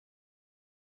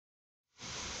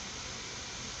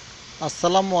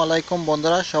আসসালামু আলাইকুম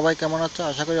বন্ধুরা, সবাই কেমন আছো?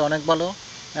 আশা করি অনেক ভালো।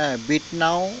 হ্যাঁ,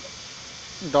 bitnow.me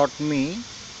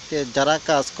তে যারা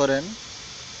কাজ করেন,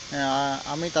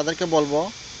 আমি তাদেরকে বলবো,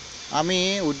 আমি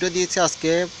উইথড্র দিয়েছি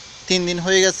আজকে 3 দিন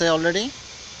হয়ে গেছে অলরেডি।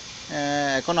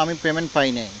 এখন আমি পেমেন্ট পাই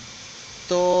নাই।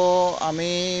 তো আমি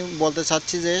বলতে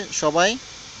চাচ্ছি যে সবাই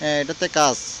এটাতে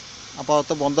কাজ আপাতত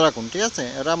বন্ধ রাখুন, ঠিক আছে?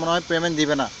 এরা মনে হয় পেমেন্ট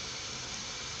দিবে না।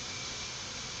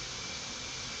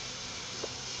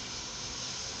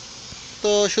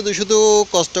 তো শুধু শুধু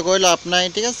কষ্ট করে লাভ নাই,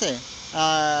 ঠিক আছে?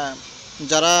 আহ,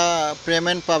 যারা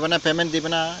পেমেন্ট পাবে না, পেমেন্ট দিবে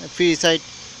না, ফ্রি সাইট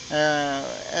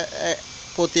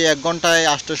প্রতি 1 ঘন্টায়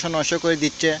 800-900 করে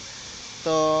দিচ্ছে।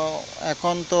 তো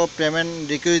এখন তো পেমেন্ট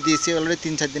রিকোয়েস্ট দিয়েছি অলরেডি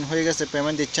 3-4 দিন হয়ে গেছে,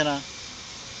 পেমেন্ট দিচ্ছে না।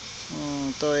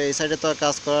 তো এই সাইডে তো আর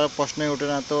কাজ করার প্রশ্নই ওঠে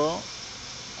না। তো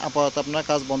আপাতত আপনারা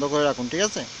কাজ বন্ধ করে রাখুন, ঠিক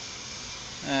আছে?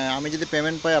 আমি যদি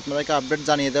পেমেন্ট পাই আপনাদেরকে আপডেট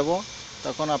জানিয়ে দেব,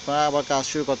 তখন আপনারা আবার কাজ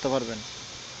শুরু করতে পারবেন।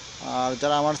 আর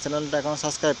যারা আমার চ্যানেলটা এখনও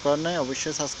সাবস্ক্রাইব করেন নাই,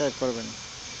 অবশ্যই সাবস্ক্রাইব করবেন।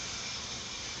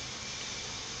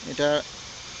 এটা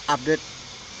আপডেট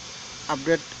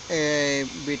আপডেট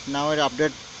বিট নাও এর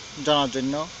আপডেট জানার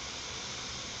জন্য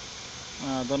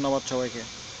ধন্যবাদ সবাইকে।